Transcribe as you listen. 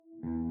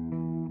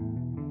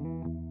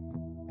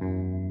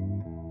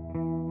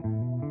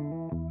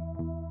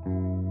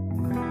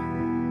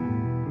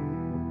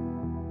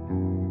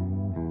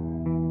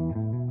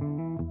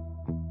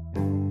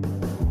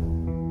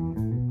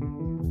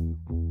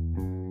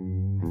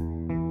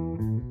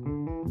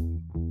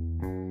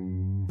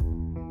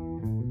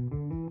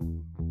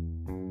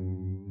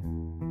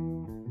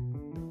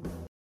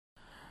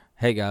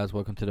Hey guys,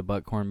 welcome to the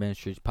Buckhorn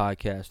Ministries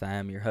podcast. I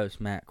am your host,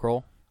 Matt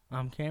Kroll.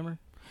 I'm Cameron.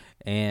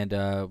 And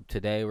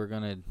today we're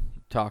going to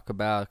talk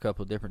about a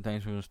couple of different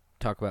things. We're going to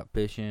talk about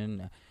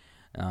fishing,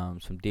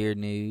 some deer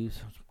news,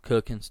 some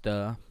cooking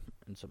stuff,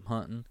 and some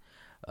hunting.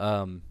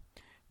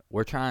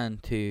 We're trying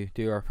to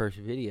do our first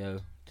video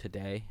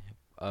today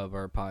of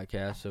our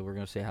podcast, so we're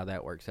going to see how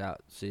that works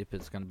out, see if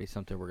it's going to be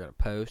something we're going to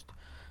post.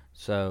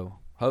 So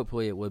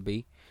hopefully it would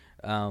be.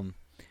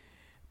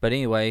 But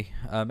anyway,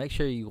 make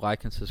sure you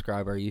like and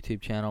subscribe our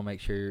YouTube channel. Make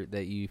sure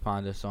that you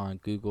find us on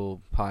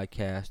Google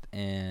Podcast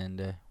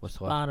and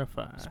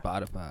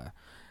Spotify.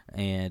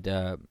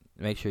 And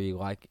make sure you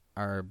like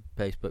our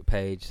Facebook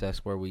page.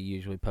 That's where we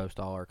usually post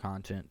all our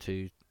content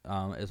to.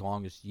 As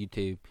long as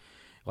YouTube,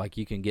 like,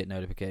 you can get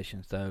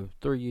notifications though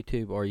through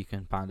YouTube, or you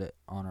can find it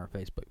on our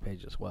Facebook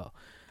page as well.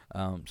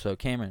 So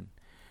Cameron,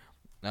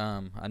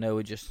 I know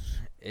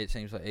it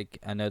seems like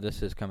I know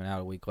this is coming out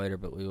a week later,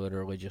 but we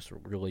literally just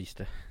released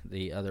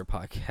the other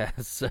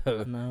podcast. So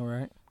I know,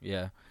 right?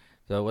 Yeah.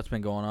 So what's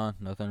been going on?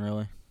 Nothing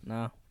really?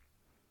 No.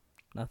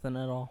 Nothing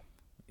at all.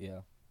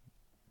 Yeah.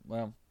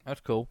 Well, that's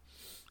cool.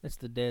 It's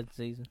the dead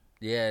season.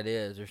 Yeah, it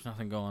is. There's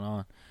nothing going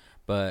on.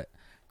 But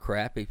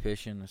crappie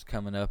fishing is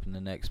coming up in the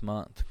next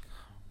month.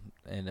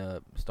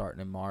 And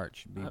starting in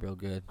March. Be real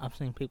good. I've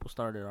seen people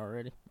start it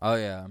already. Oh,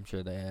 yeah, I'm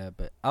sure they have.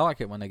 But I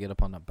like it when they get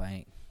up on the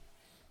bank.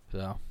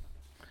 So,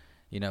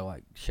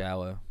 like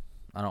shallow.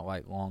 I don't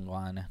like long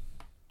lining.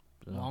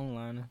 So, long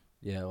lining?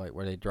 Yeah, like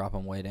where they drop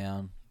them way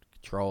down,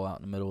 troll out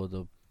in the middle of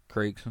the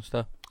creeks and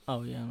stuff.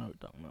 Oh, yeah, I know what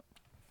you're talking about.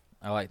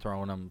 I like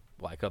throwing them,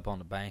 like, up on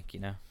the bank,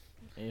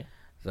 Yeah.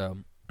 So,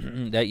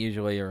 that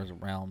usually is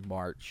around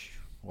March,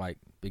 like,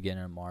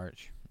 beginning of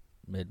March,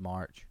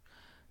 mid-March.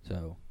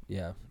 So,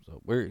 yeah,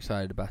 so we're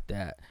excited about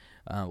that.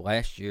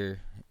 Last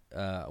year,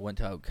 I went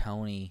to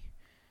Oconee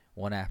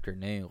one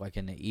afternoon, like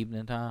in the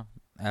evening time,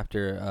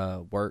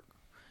 after work,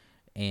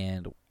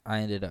 and I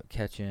ended up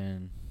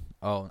catching,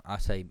 it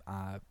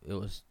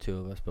was two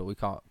of us, but we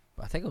caught,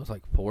 I think it was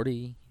like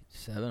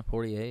 47,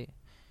 48,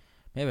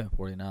 maybe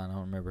 49, I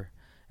don't remember,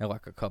 in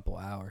like a couple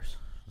hours.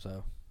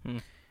 So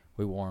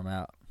we wore them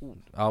out.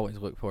 I always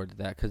look forward to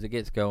that because it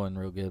gets going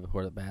real good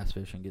before the bass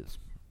fishing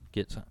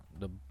gets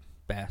the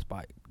bass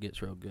bite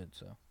gets real good.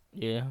 So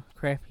yeah,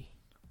 crappie.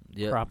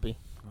 Yeah, crappie.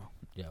 Oh,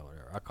 yeah,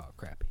 whatever. I call it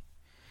crappie.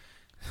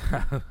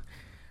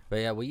 But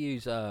yeah, we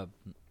use what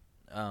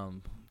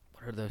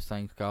are those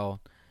things called?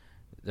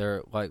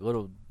 They're like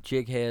little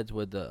jig heads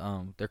with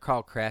the they're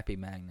called crappie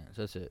magnets.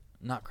 That's it.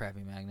 Not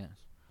crappie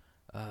magnets.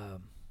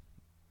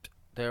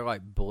 They're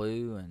like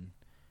blue and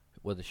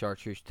with a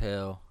chartreuse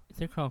tail.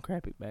 They're called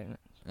crappie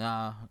magnets.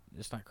 Nah,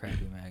 it's not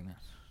crappie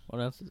magnets. What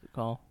else is it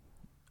called?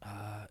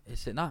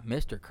 Is it not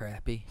Mr.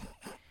 Crappie?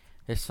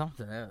 It's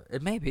something else.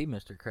 It may be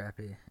Mr.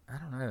 Crappie. I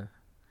don't know.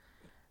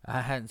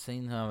 I hadn't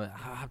seen some.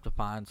 I'll have to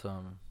find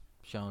some.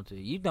 Shown to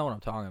you. You know what I'm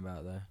talking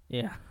about, though.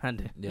 Yeah, I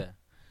do. Yeah.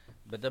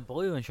 But the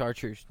blue and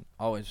chartreuse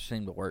always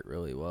seem to work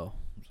really well.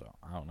 So,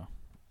 I don't know.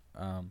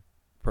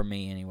 For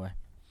me, anyway.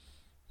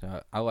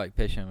 So, I like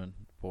fishing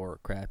for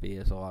crappie.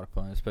 It's a lot of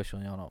fun,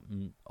 especially on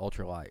an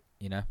ultralight,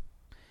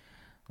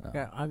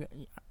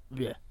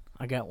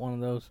 I got one of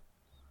those.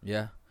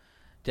 Yeah.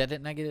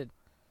 Didn't I get it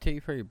to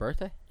you for your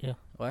birthday? Yeah.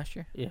 Last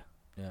year? Yeah.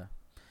 Yeah.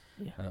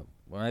 Yeah.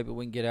 Well, maybe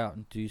we can get out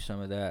and do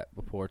some of that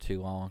before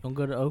too long. You want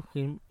to go to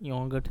Okie? You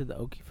want to go to the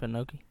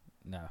Okefenokee?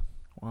 No.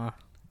 Why?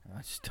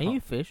 I just Are you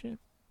fishing?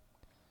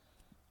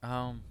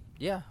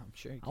 Yeah, I'm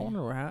sure you can. I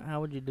wonder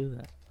how would you do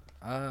that?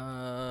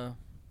 I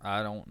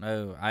don't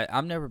know.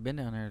 I've never been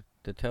down there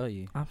to tell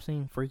you. I've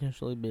seen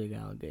freakishly big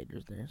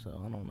alligators there, so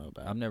I don't know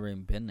about I've never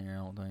even been there,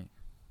 I don't think.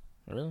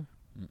 Really?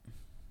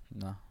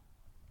 No.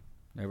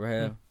 Never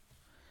have.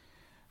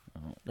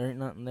 There ain't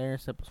nothing there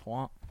except a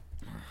swamp.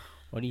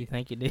 What do you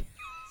think it is?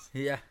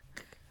 Yeah.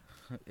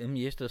 I'm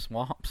used to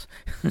swamps.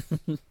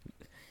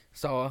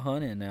 Saw a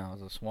hunting now.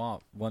 It's a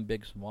swamp. One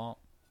big swamp.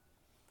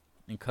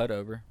 And cut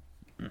over.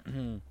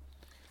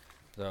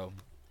 So,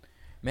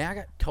 man, I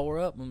got tore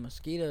up with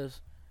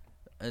mosquitoes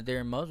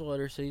during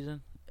muzzleloader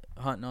season,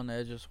 hunting on the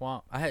edge of the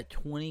swamp. I had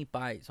 20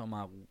 bites on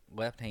my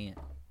left hand.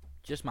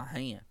 Just my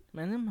hand.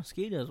 Man, them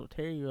mosquitoes will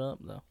tear you up,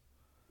 though.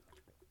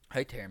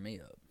 They tear me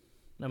up.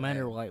 No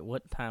matter, like,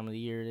 what time of the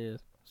year it is.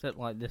 Except,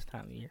 like, this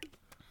time of the year.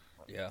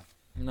 Yeah.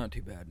 Not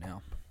too bad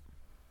now.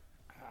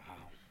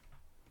 Oh,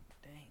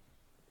 dang.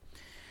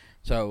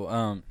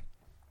 So,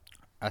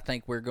 I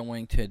think we're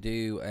going to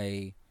do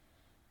a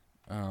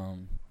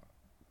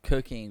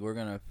cooking. We're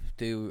going to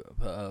do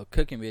a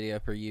cooking video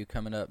for you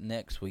coming up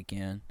next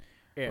weekend.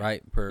 Yeah.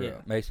 Right?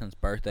 For Mason's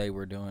birthday,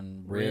 we're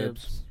doing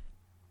ribs.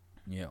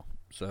 Yeah.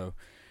 So,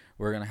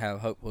 we're going to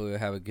hopefully we'll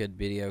have a good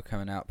video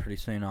coming out pretty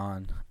soon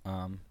on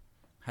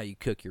how you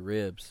cook your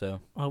ribs. So,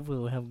 hopefully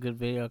we'll have a good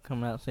video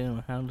coming out soon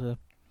on how to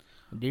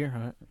deer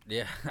hunt.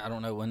 Yeah, I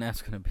don't know when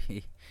that's going to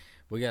be.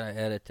 We got to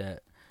edit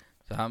that.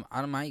 So,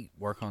 I might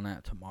work on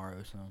that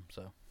tomorrow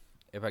so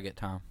if I get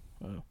time.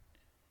 Oh.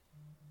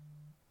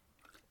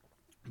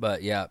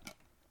 But, yeah,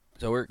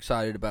 so we're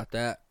excited about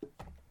that.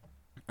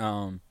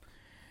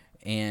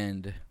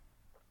 And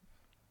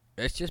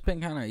it's just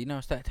been kind of,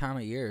 it's that time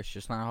of year. It's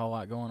just not a whole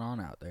lot going on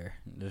out there.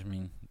 I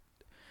mean,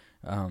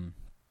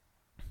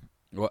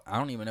 well, I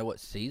don't even know what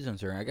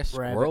seasons are. I guess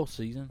squirrel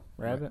season.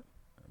 Rabbit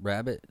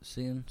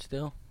season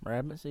still.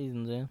 Rabbit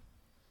season's in.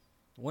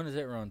 When does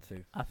it run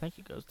to? I think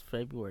it goes to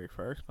February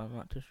 1st, but I'm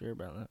not too sure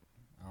about that.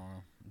 I don't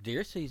know.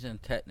 Deer season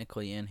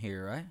technically in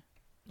here, right?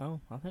 Oh,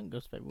 I think it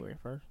goes February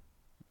 1st.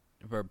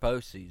 For bow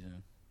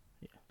season.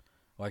 Yeah.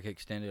 Like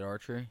extended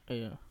archery?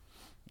 Yeah.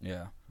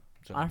 Yeah.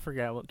 So I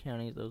forgot what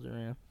counties those are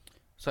in.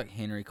 it's like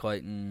Henry,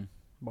 Clayton.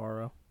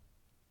 Barrow.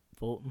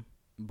 Fulton.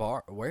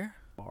 Where?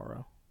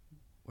 Barrow.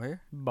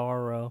 Where?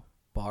 Barrow.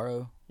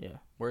 Barrow? Yeah.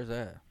 Where's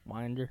that?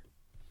 Winder.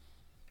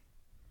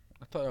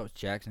 I thought that was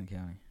Jackson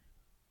County.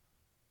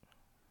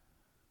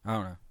 I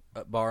don't know.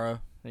 Barrow?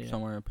 Yeah.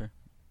 Somewhere up here?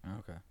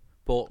 Okay.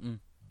 Fulton.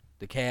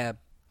 The Cab.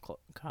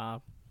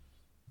 Cobb.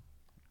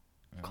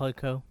 Yeah.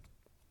 Clayco.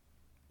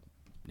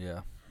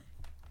 Yeah.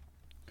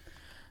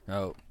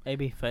 Oh.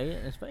 Maybe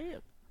Fayette. Is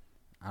Fayette?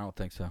 I don't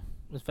think so.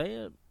 Is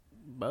Fayette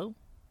bow?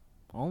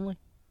 Only?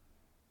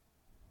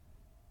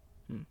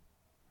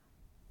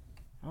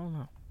 I don't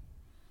know.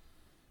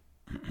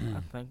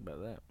 I think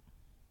about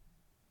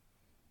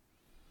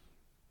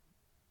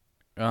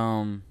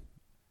that.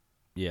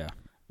 Yeah.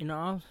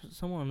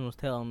 Someone was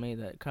telling me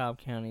that Cobb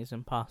County is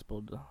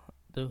impossible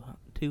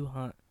to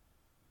hunt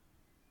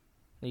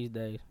these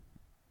days.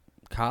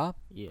 Cobb?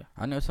 Yeah.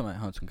 I know somebody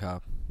hunts in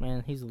Cobb.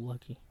 Man, he's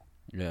lucky.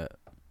 Yeah.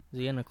 Is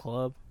he in a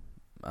club?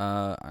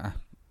 Not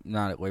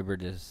at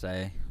liberty to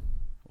say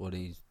what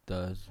he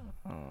does.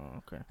 Oh,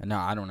 okay. No,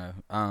 I don't know.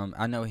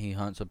 I know he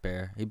hunts up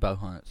there. He bow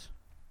hunts,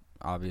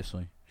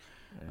 obviously.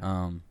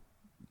 Yeah.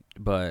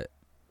 But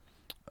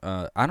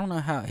I don't know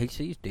how he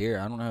sees deer.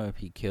 I don't know if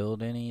he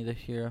killed any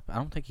this year. I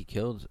don't think he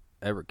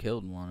ever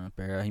killed one up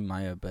there. He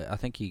might have, but I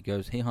think he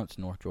hunts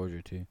North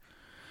Georgia too.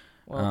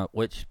 Well,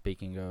 which,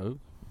 speaking of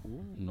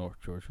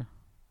North Georgia,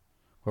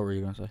 what were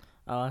you gonna say?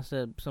 I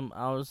said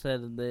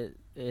that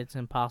it's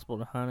impossible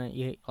to hunt it.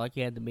 You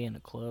had to be in a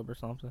club or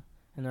something,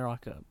 and they're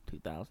like a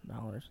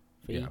 $2,000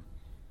 fee. Yeah.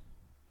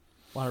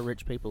 A lot of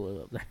rich people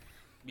live up there.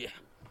 Yeah.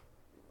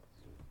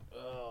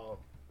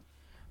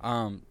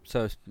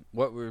 So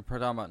what we were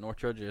talking about North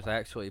Georgia is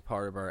actually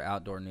part of our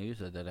outdoor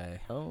news of the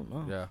day. Oh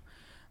no. Yeah.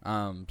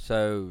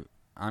 So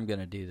I'm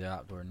gonna do the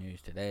outdoor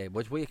news today,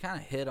 which we kind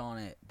of hit on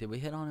it. Did we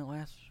hit on it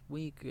last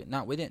week?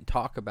 No, we didn't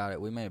talk about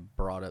it. We may have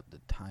brought up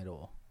the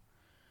title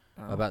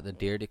about the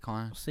deer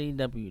decline.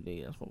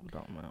 CWD. That's what we're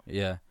talking about.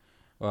 Yeah.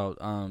 Well,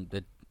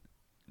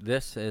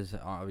 this is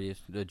obvious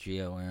the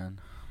GON,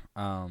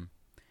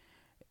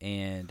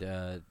 and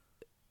it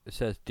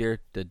says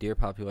the deer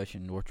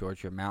population in North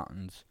Georgia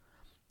mountains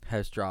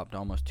has dropped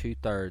almost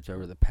 2/3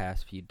 over the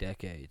past few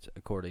decades,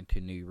 according to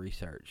new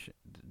research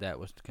that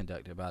was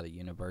conducted by the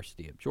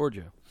University of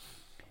Georgia.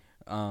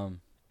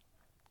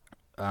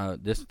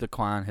 This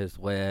decline has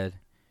led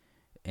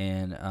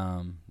in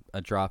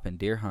a drop in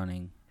deer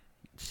hunting.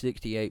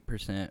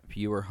 68%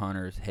 fewer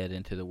hunters head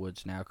into the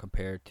woods now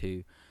compared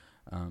to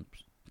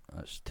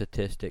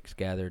statistics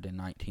gathered in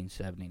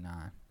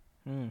 1979.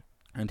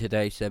 And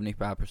today,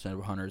 75%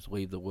 of hunters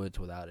leave the woods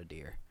without a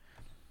deer.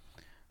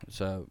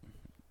 So,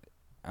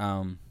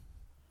 so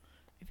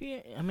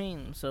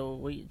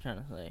what are you trying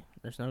to say?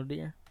 There's no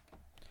deer?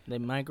 They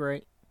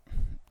migrate?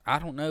 I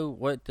don't know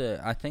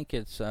I think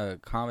it's a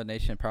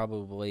combination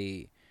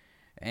probably,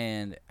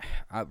 and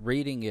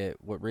reading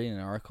an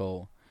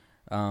article,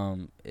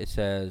 it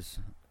says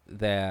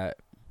that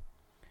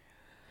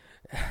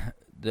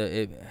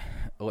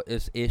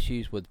it's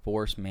issues with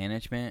forest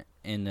management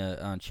in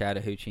the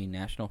Chattahoochee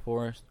National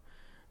Forest,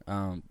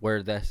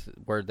 where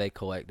they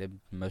collected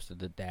most of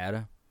the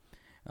data.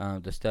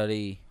 The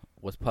study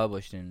was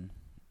published in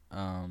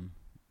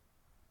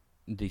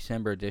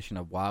December edition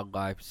of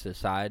Wildlife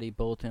Society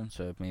Bulletin,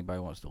 so if anybody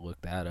wants to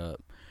look that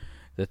up.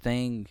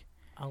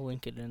 I'll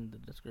link it in the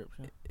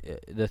description.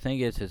 The thing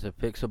is, it's a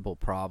fixable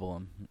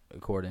problem,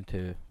 according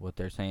to what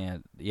they're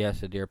saying.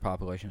 Yes, the deer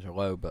populations are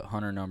low, but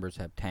hunter numbers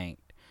have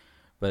tanked.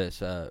 But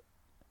it's,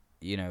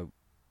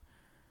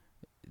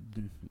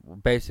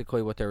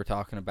 basically what they were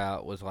talking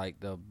about was like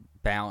the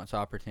balance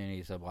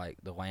opportunities of like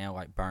the land,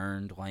 like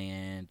burned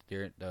land,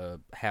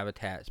 the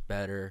habitat's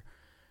better,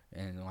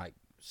 and like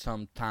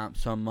some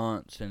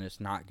months, and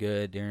it's not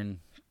good it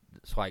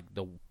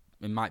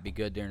might be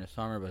good during the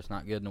summer, but it's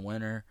not good in the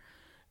winter.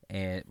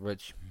 And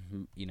which,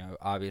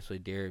 obviously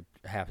deer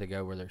have to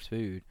go where there's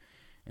food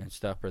and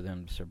stuff for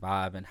them to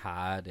survive and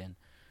hide, and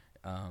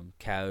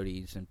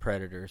coyotes and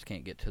predators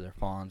can't get to their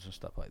fawns and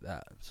stuff like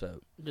that.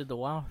 So, did the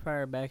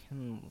wildfire back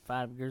in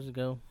 5 years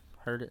ago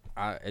hurt it?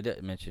 It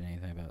didn't mention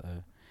anything about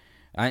that.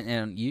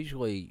 And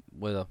usually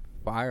with a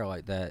fire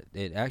like that,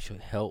 it actually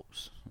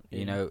helps.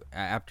 Yeah.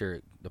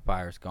 After the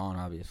fire's gone,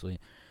 obviously,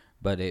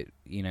 but it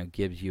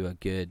gives you a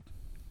good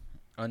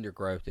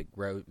undergrowth. It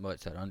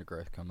lets that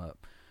undergrowth come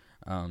up.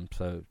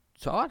 So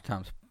a lot of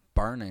times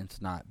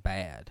burning's not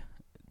bad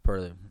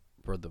for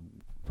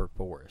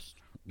forest,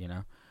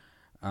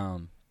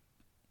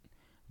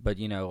 but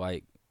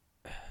like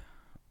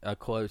a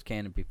closed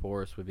canopy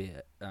forest would be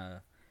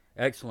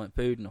excellent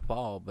food in the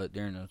fall, but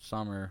during the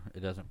summer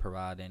it doesn't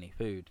provide any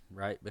food,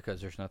 right?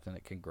 Because there's nothing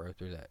that can grow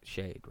through that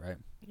shade, right?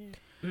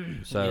 Yeah.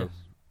 So,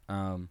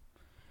 Yes.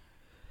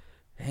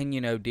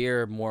 and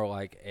deer are more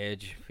like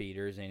edge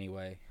feeders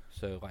anyway.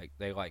 So like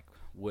they like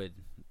wood,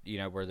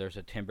 where there's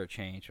a timber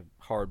change of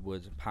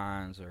hardwoods and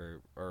pines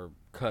or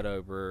cut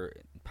over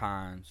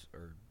pines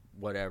or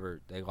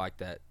whatever. They like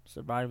that.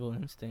 Survival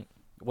instinct.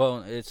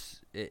 Well,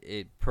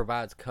 it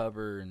provides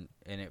cover and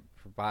it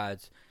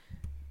provides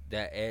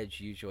that edge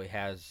usually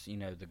has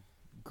the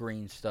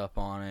green stuff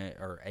on it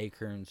or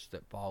acorns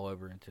that fall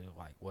over into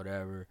like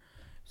whatever.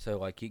 So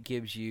like it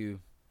gives you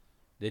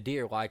the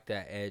deer like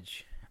that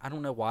edge. I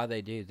don't know why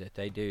they do that.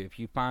 They do. If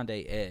you find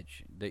a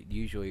edge, that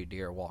usually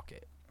deer walk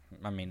it.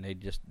 I mean,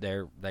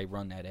 they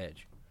run that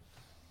edge.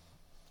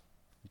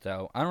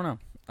 So I don't know.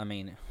 I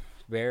mean,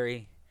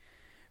 very,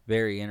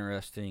 very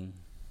interesting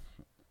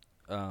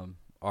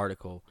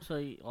article. So,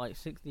 like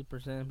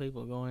 60% of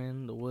people going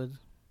in the woods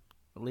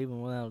are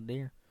leaving without a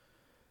deer.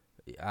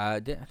 I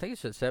think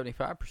it's at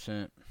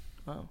 75%.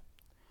 Oh.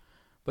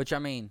 Which I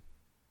mean,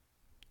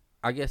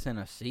 I guess in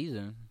a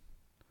season,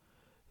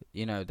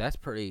 that's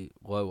pretty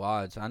low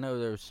odds. I know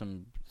there's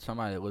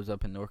somebody that lives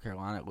up in North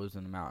Carolina that lives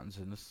in the mountains,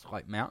 and this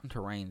like mountain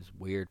terrain's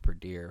weird for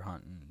deer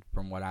hunting,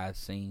 from what I've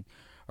seen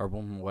or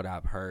from what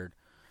I've heard.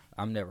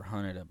 I've never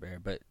hunted up there,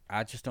 but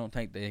I just don't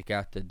think they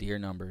got the deer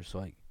numbers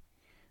like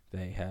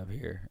they have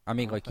here. I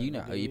mean, like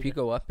if you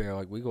go up there,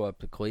 like we go up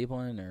to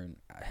Cleveland or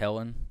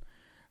Helen,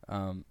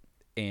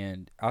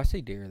 and I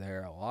see deer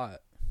there a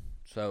lot.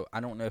 So I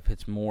don't know if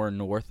it's more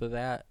north of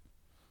that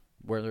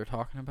where they're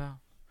talking about.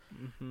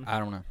 Mm-hmm. I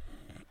don't know.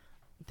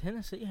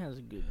 Tennessee has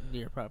a good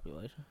deer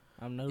population.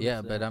 I've noticed.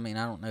 Yeah, that. but I mean,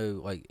 I don't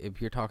know. Like,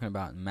 if you're talking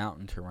about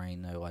mountain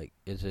terrain, though, like,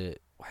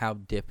 how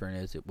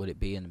different is it? Would it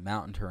be in the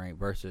mountain terrain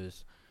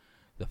versus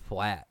the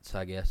flats?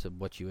 I guess of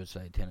what you would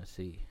say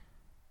Tennessee.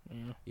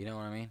 Yeah. You know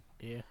what I mean?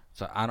 Yeah.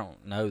 So I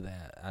don't know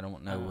that. I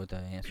don't know what the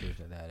answer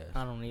to that is.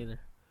 I don't either.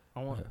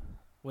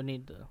 We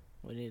need a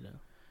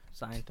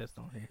scientist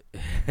on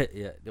here.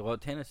 Yeah. Well,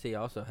 Tennessee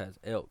also has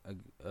elk,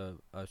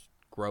 a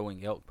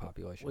growing elk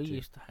population. We too.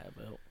 used to have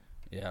elk.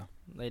 Yeah.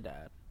 They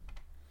died.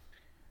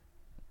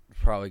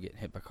 Probably getting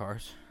hit by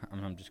cars.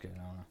 I'm just kidding.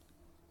 I don't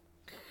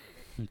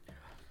know.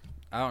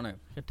 I don't know.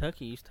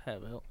 Kentucky used to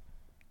have elk.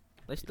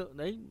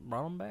 They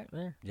brought them back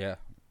there. Yeah.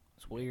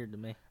 It's weird to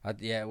me.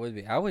 Yeah, it would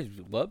be. I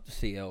would love to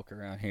see elk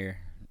around here.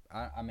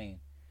 I mean,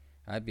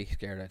 I'd be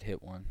scared I'd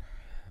hit one,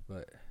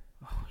 but.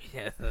 Oh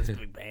yeah, that's gonna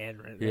be bad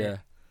right there. Yeah.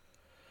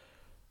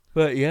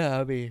 But yeah,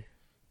 I mean,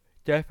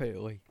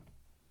 definitely.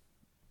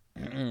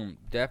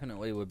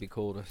 Definitely would be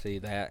cool to see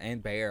that,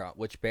 and bear,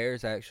 which bear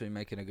is actually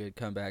making a good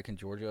comeback in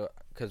Georgia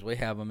because we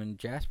have them in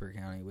Jasper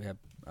County. We have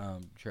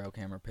trail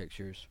camera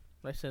pictures.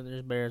 They said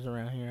there's bears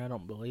around here. I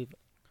don't believe it.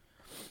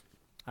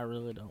 I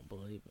really don't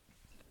believe it.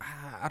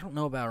 I don't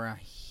know about around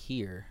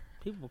here.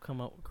 People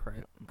come up with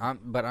crap.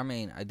 But I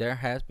mean, there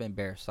has been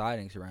bear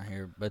sightings around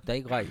here. But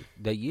they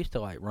used to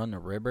run the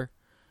river,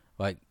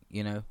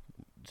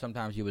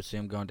 sometimes you would see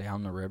them going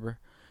down the river.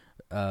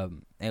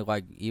 And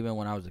even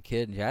when I was a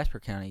kid in Jasper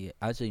County,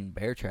 I seen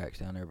bear tracks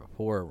down there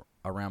before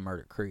around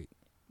Murder Creek.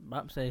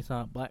 Bob said he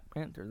saw a Black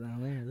Panther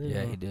down there.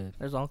 Yeah, he did.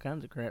 There's all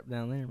kinds of crap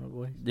down there, my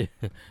boy.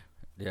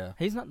 Yeah.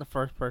 He's not the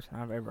first person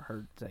I've ever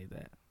heard say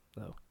that,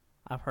 though.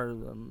 I've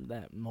heard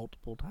that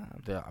multiple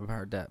times. Yeah, I've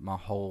heard that my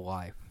whole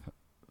life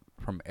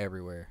from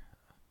everywhere.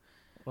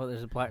 Well,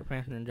 there's a Black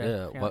Panther in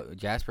Jasper County.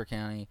 Jasper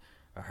County.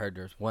 I heard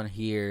there's one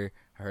here.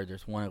 I heard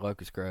there's one at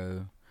Locust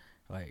Grove.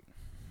 I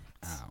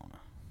don't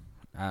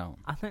know.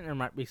 I think there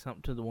might be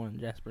something to the one in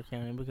Jasper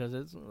County because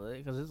it's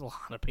a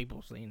lot of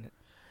people seeing it.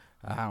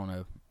 I don't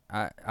know.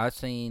 I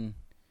seen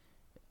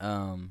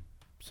some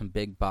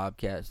big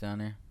bobcats down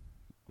there,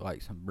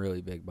 like some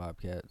really big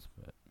bobcats.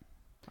 But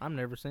I've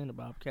never seen a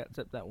bobcat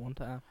except that one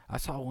time. I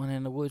saw one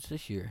in the woods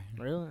this year.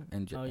 Really?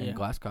 In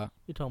Glasscock.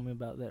 You told me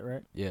about that,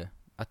 right? Yeah,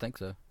 I think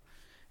so.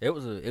 It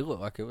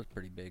looked like it was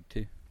pretty big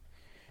too.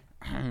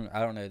 I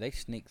don't know. They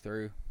sneak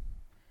through.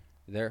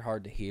 They're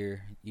hard to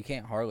hear. You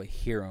can't hardly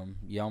hear them.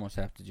 You almost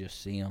have to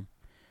just see them.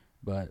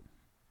 But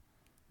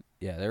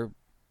yeah,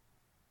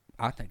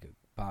 I think a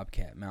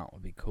bobcat mount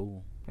would be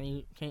cool.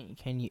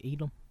 Can you eat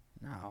them?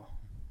 No,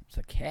 it's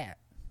a cat.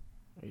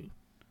 Ew.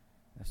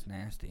 That's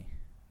nasty.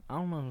 I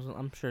don't know.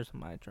 I'm sure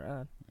somebody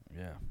tried.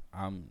 Yeah,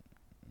 no.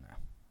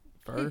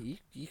 Fur?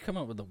 You come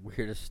up with the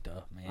weirdest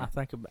stuff, man. I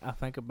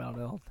think about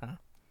it all the time.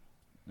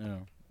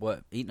 No.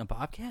 What, eating a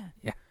bobcat?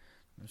 Yeah.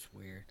 That's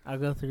weird. I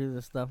go through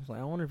this stuff. It's like,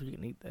 I wonder if you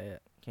can eat that.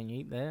 Can you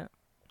eat that?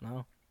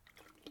 No.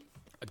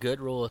 A good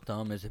rule of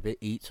thumb is if it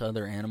eats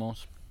other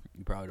animals,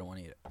 you probably don't want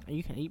to eat it.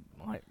 You can eat,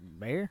 like,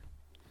 bear?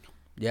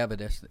 Yeah,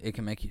 but it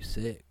can make you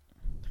sick.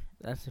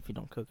 That's if you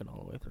don't cook it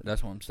all the way through.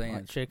 That's what I'm saying.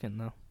 Like chicken,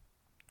 though.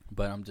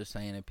 But I'm just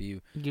saying if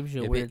It gives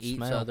you a weird it eats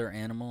smell. other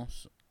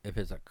animals, if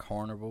it's a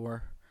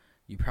carnivore,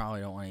 you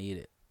probably don't want to eat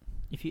it.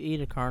 If you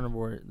eat a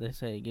carnivore, they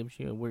say it gives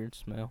you a weird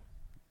smell.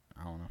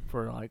 I don't know.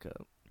 For like a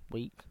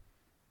week.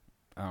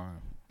 I don't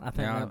know. I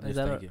think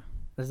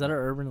is that an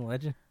urban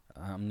legend?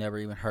 I've never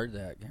even heard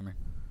that, Cameron.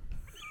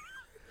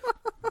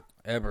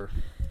 ever.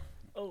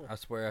 Oh. I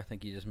swear, I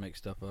think you just make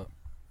stuff up.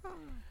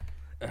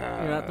 You're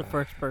not the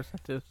first person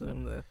to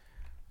assume that.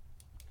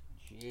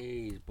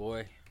 Jeez,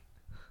 boy.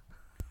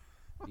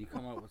 You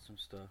come up with some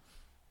stuff.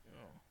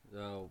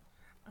 So,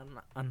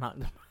 I knocked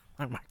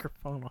my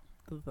microphone off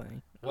the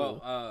thing.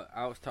 well,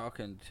 I was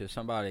talking to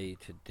somebody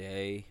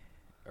today,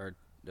 or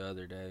the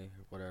other day,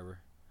 or whatever.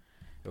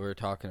 We were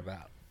talking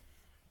about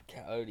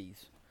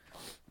coyotes,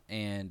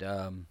 and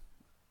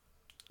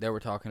they were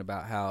talking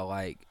about how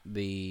like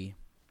the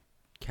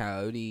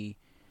coyote,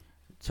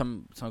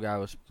 some guy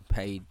was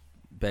paid,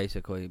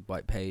 basically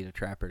like paid a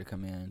trapper to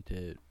come in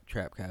to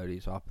trap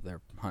coyotes off of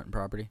their hunting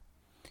property,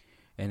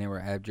 and they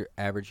were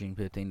averaging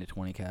 15 to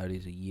 20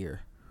 coyotes a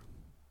year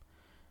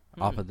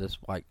off of this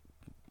like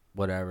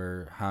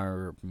whatever,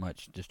 however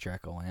much this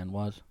tract of land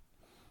was,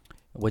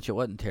 which it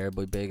wasn't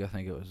terribly big. I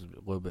think it was a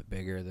little bit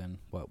bigger than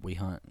what we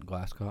hunt in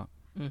Glasscock.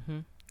 Mm-hmm.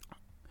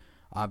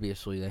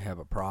 Obviously, they have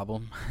a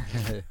problem.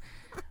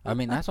 I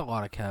mean, that's a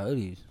lot of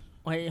coyotes.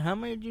 Wait, how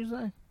many did you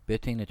say?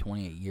 15 to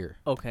 20 a year.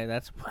 Okay,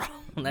 that's a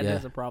problem. That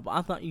is a problem.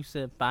 I thought you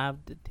said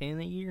 5 to 10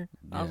 a year.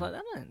 Yeah. I was like,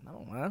 that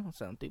don't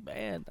sound too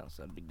bad. That don't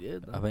sound too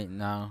good, though. I mean,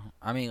 no.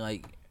 I mean,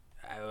 like,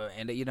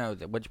 and you know,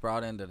 which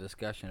brought into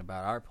discussion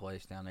about our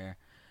place down there,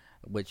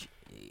 which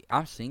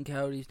I've seen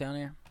coyotes down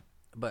there,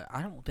 but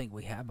I don't think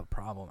we have a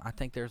problem. I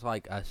think there's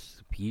like a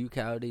few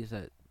coyotes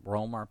that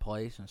roam our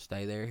place and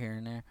stay there here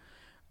and there,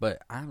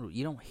 but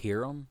you don't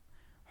hear them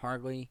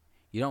hardly.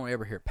 You don't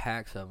ever hear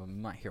packs of them.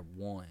 You might hear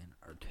one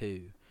or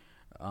two.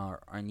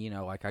 And, you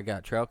know, like I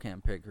got trail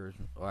cam pictures.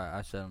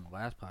 I said on the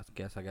last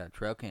podcast, I got a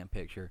trail cam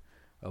picture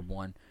of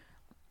one.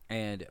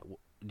 And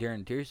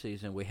during deer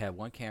season, we had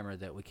one camera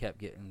that we kept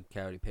getting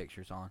coyote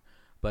pictures on.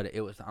 But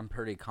I'm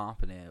pretty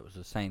confident it was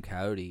the same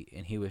coyote.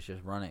 And he was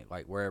just running,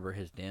 like, wherever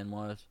his den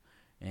was.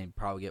 And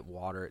probably get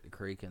water at the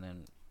creek and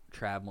then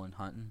traveling,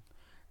 hunting.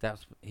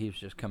 He was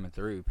just coming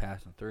through,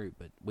 passing through.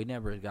 But we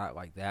never got,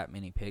 like, that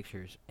many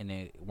pictures. And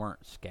they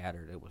weren't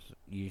scattered. It was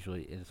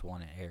usually in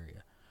one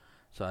area.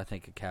 So I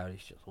think a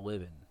coyote's just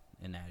living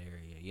in that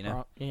area, you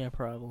know? Yeah,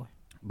 probably.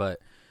 But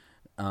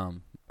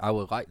I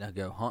would like to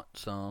go hunt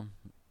some.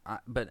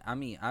 But, I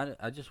mean,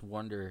 I just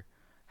wonder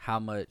how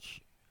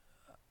much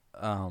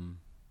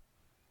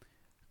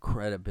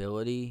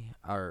credibility,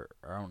 or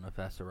I don't know if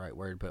that's the right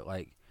word, but,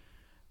 like,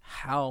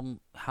 how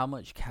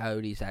much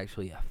coyotes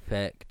actually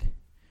affect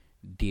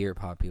deer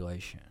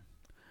population.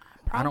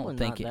 Probably I don't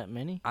think not that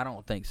many. I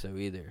don't think so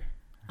either.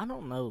 I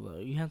don't know, though.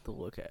 You have to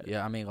look at it.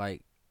 Yeah, I mean,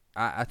 like,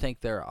 I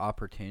think they're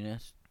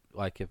opportunists.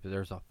 Like, if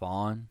there's a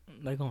fawn,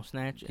 they're going to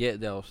snatch it. Yeah,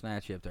 they'll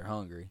snatch you if they're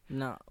hungry.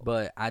 No.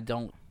 But I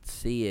don't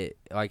see it.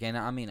 Like, and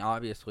I mean,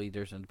 obviously,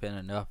 there's been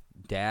enough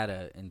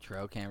data and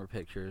trail camera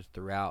pictures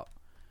throughout,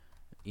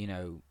 you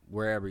know,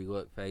 wherever you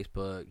look,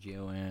 Facebook,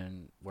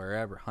 GeoIn,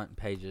 wherever, hunting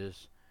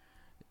pages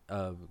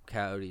of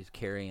coyotes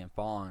carrying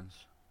fawns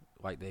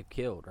like they've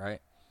killed,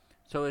 right?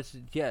 So it's,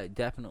 yeah,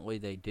 definitely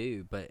they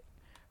do, but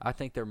I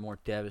think they're more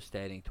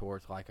devastating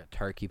towards like a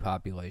turkey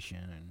population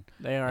and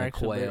they are and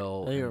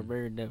quail. They are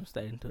very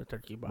devastating to a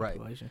turkey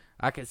population.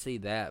 Right. I can see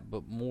that,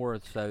 but more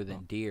so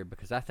than deer,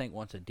 because I think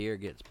once a deer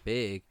gets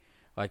big,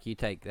 like you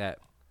take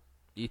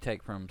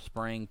from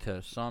spring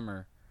to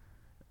summer,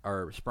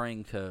 or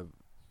spring to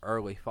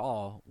early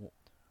fall.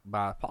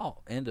 By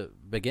fall,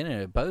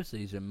 beginning of bow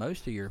season,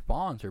 most of your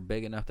fawns are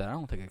big enough that I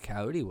don't think a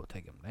coyote will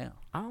take them down.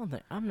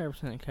 I've never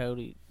seen a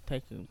coyote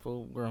take a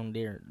full-grown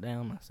deer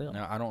down myself.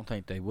 No, I don't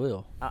think they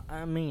will.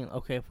 I mean,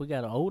 okay, if we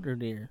got an older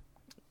deer,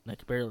 they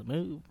can barely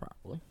move,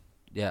 probably.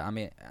 Yeah, I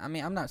mean,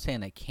 I'm not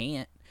saying they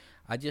can't.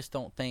 I just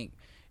don't think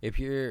if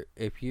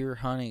you're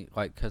hunting,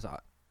 like, because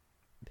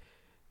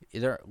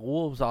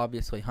wolves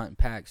obviously hunt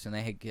packs and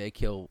they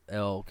kill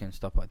elk and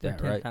stuff like that,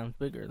 They're 10 right? times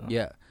bigger, though.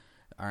 Yeah.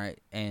 All right,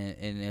 and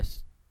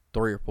it's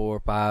 3 or 4,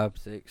 5,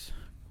 6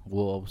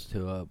 wolves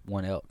to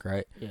one elk,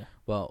 right? Yeah.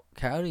 Well,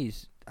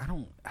 coyotes, I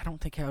don't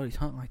think coyotes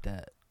hunt like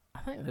that. I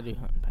think they do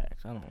hunt in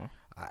packs. I don't know.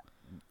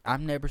 I've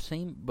never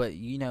seen, but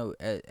you know,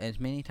 as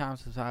many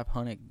times as I've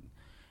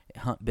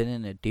been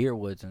in the deer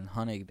woods and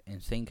hunted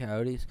and seen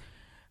coyotes,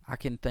 I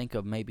can think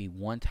of maybe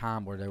one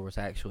time where there was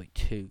actually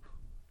 2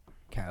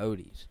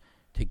 coyotes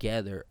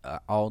together.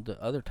 All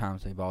the other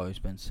times they've always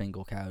been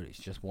single coyotes,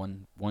 just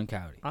one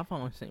coyote. I've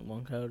only seen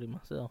one coyote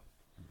myself.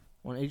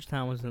 When each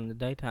time was in the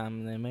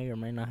daytime, and they may or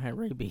may not have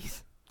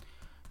rabies.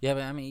 Yeah,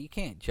 but I mean, you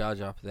can't judge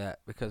off of that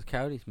because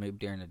coyotes move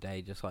during the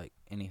day just like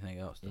anything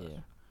else does. Yeah.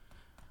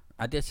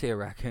 I did see a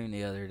raccoon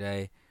the other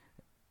day,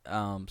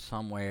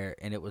 somewhere,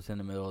 and it was in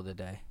the middle of the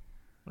day.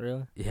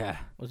 Really? Yeah.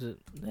 Was it?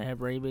 They have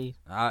rabies?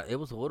 It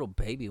was a little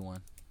baby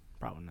one.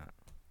 Probably not.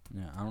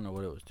 Yeah, I don't know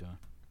what it was doing.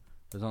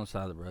 It was on the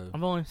side of the road.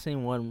 I've only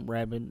seen one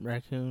rabid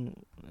raccoon.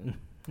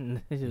 Yeah,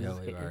 we've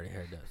already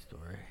heard that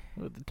story.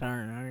 With the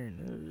tire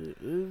iron.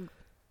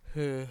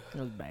 It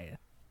was bad.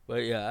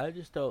 But yeah,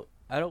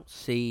 I don't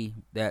see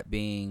that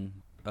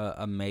being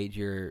a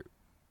major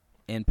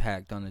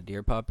impact on the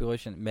deer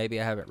population. Maybe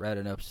I haven't read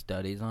enough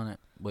studies on it,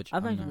 which I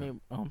think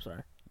I'm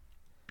sorry.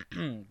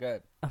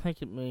 Good. I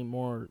think it may be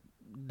more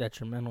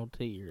detrimental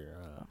to your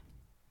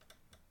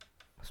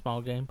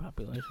Small game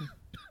population.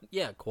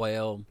 Yeah,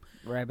 quail,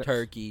 Rabbits.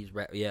 turkeys.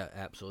 Yeah,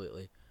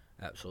 absolutely.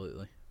 I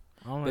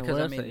don't know Because, what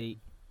I else mean, they eat.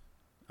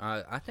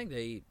 I think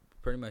they eat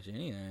pretty much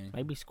anything.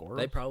 Maybe squirrels.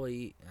 They probably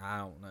eat. I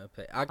don't know.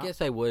 I guess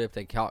they would if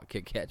they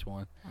could catch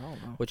one. I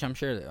don't know. Which I'm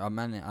sure. I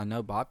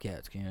know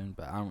bobcats can,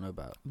 but I don't know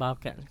about.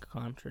 Bobcats can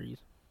climb trees.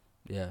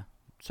 Yeah,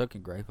 so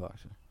can gray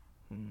foxes.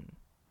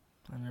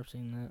 I've never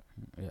seen that.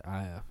 Yeah,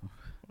 I have.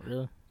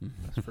 Really?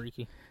 That's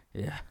freaky.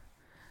 Yeah.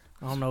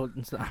 I don't know.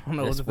 I don't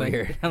know That's what to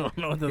weird. think. I don't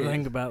know what to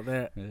think about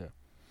that.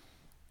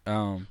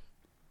 Yeah.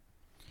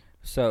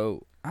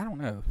 So I don't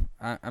know.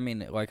 I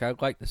mean, like,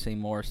 I'd like to see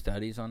more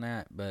studies on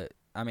that, but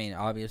I mean,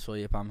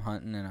 obviously, if I'm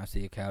hunting and I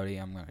see a coyote,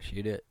 I'm gonna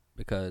shoot it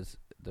because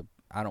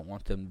I don't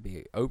want them to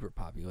be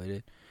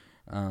overpopulated.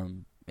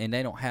 And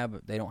they don't have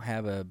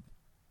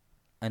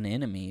an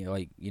enemy,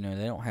 like, you know,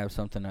 they don't have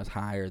something that's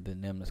higher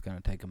than them that's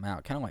gonna take them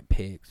out. Kind of like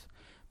pigs.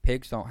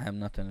 Pigs don't have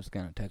nothing that's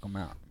gonna take them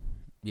out.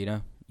 You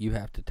know, you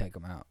have to take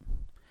them out.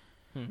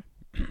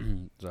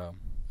 So.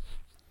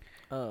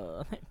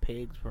 I think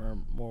pigs were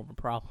more of a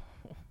problem.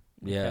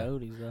 Yeah.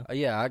 Coyotes, though.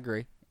 Yeah, I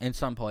agree. In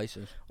some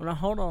places. Well, now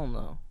hold on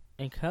though.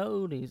 In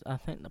coyotes, I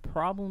think the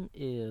problem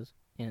is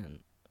in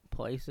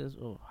places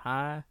of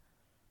high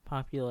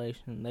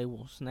population. They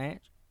will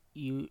snatch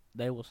you.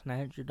 They will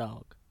snatch your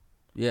dog.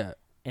 Yeah.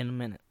 In a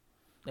minute,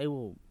 they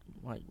will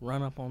like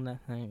run up on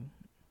that thing,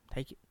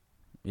 take it.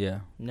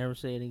 Yeah. Never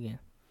see it again.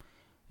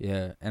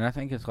 Yeah, and I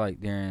think it's like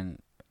during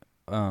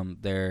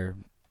their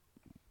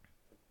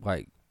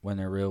like when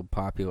they're real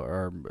popular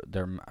or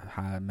their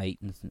high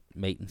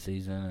mating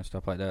season and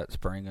stuff like that,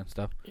 spring and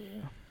stuff.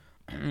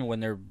 Yeah.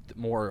 When they're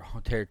more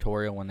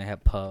territorial, when they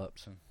have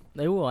pups.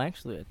 They will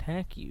actually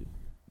attack you.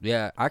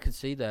 Yeah, I could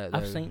see that.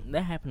 I've seen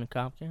that happen in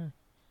Cobb County.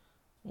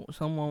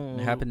 Someone.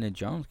 It happened in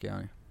Jones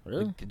County.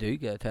 Really? The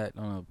dude got attacked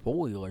on a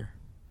four-wheeler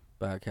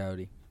by a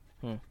coyote.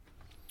 I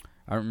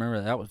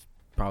remember that was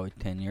probably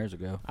 10 years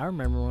ago. I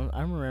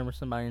remember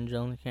somebody in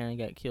Jones County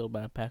got killed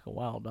by a pack of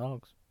wild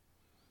dogs.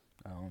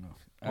 I don't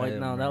know. Wait,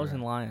 no, that was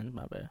in Lyons,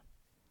 my bad.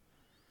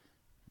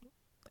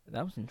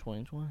 That was in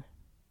 2020.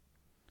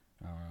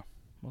 I don't know.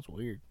 That's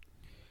weird.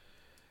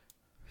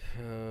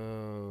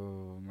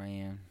 Oh,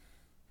 man.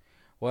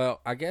 Well,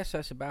 I guess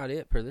that's about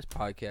it for this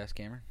podcast,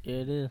 Cameron. Yeah,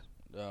 it is.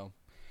 So,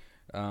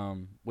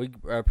 we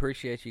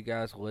appreciate you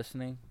guys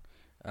listening.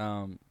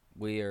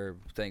 We are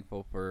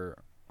thankful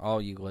for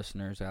all you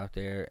listeners out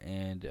there,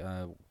 and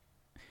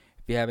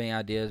if you have any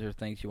ideas or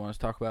things you want us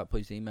to talk about,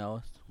 please email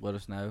us. Let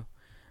us know.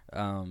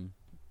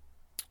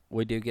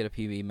 We do get a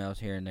few emails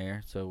here and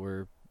there,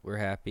 so we're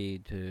happy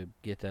to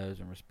get those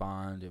and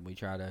respond, and we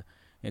try to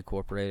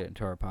incorporate it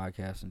into our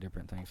podcast and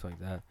different things like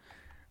that.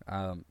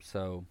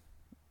 So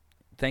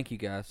thank you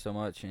guys so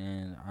much,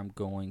 and I'm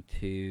going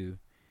to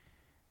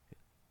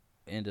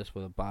end us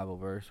with a Bible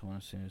verse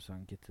as soon as I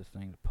can get this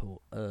thing to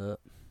pull up.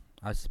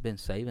 I've been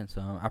saving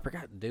some. I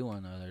forgot to do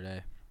one the other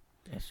day.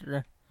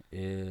 Yesterday?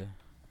 Yeah.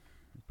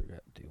 I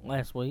forgot to do one.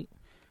 Last week?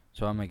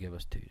 So I'm going to give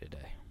us 2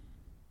 today.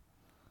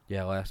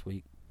 Yeah, last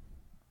week.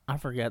 I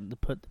forgot to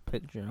put the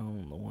picture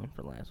on the one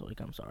for last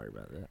week. I'm sorry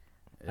about that.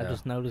 Yeah. I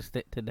just noticed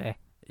it today.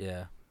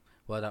 Yeah.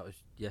 Well, that was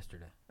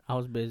yesterday. I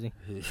was busy.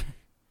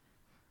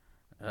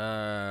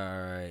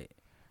 Alright.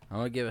 I'm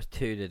going to give us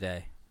 2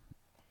 today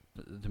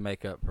to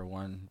make up for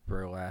one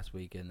for last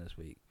week and this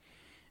week.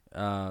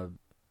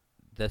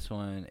 This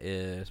one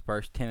is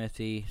 1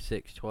 Timothy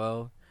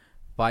 6:12.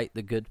 Fight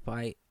the good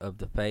fight of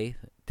the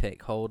faith.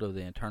 Take hold of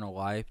the eternal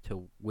life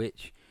to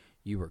which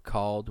you were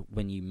called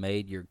when you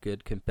made your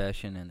good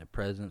confession in the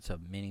presence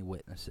of many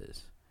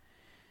witnesses.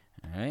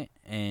 Alright.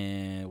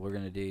 And we're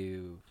going to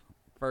do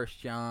 1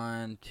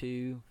 John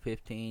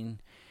 2:15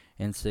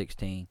 and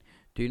 16.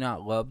 Do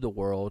not love the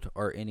world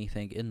or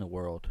anything in the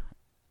world.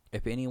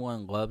 If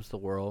anyone loves the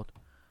world,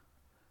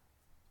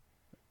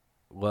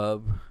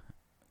 love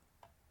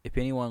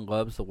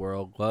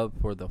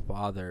for the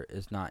Father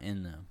is not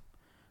in them.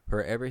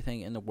 For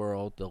everything in the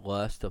world, the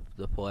lust of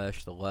the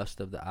flesh, the lust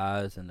of the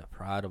eyes, and the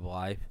pride of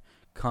life,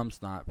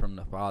 comes not from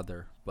the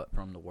Father, but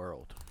from the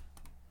world.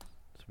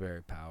 It's a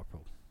very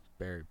powerful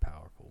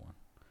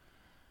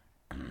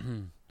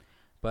one.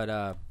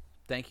 But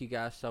thank you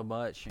guys so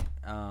much.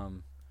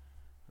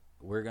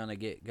 We're going to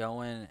get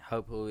going.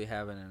 Hopefully we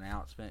have an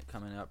announcement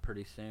coming up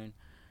pretty soon.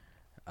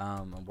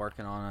 I'm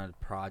working on a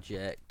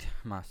project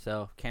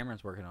myself.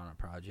 Cameron's working on a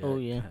project. Oh,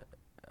 yeah.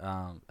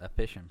 A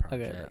fishing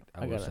project.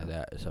 I will say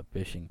that. It's a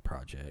fishing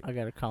project. I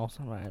got to call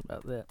somebody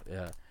about that.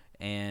 Yeah.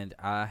 And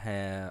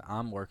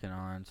I'm working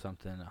on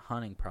something, a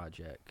hunting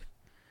project.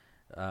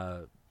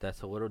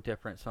 That's a little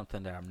different,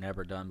 something that I've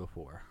never done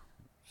before.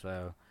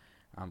 So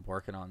I'm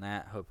working on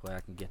that. Hopefully I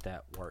can get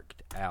that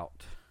worked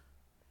out.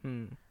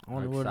 I'm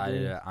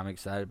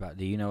excited about it.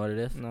 Do you know what it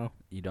is? No.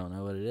 You don't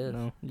know what it is?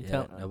 No.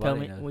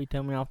 Nobody knows. Will you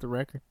tell me off the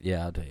record?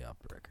 Yeah, I'll tell you off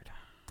the record.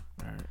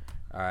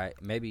 All right.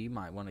 Maybe you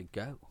might want to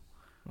go.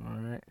 All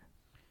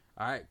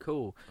right,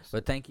 cool.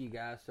 But thank you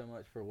guys so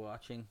much for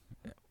watching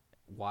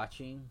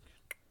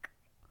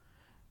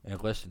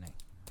and listening.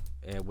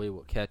 And we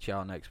will catch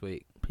y'all next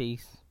week.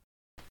 Peace.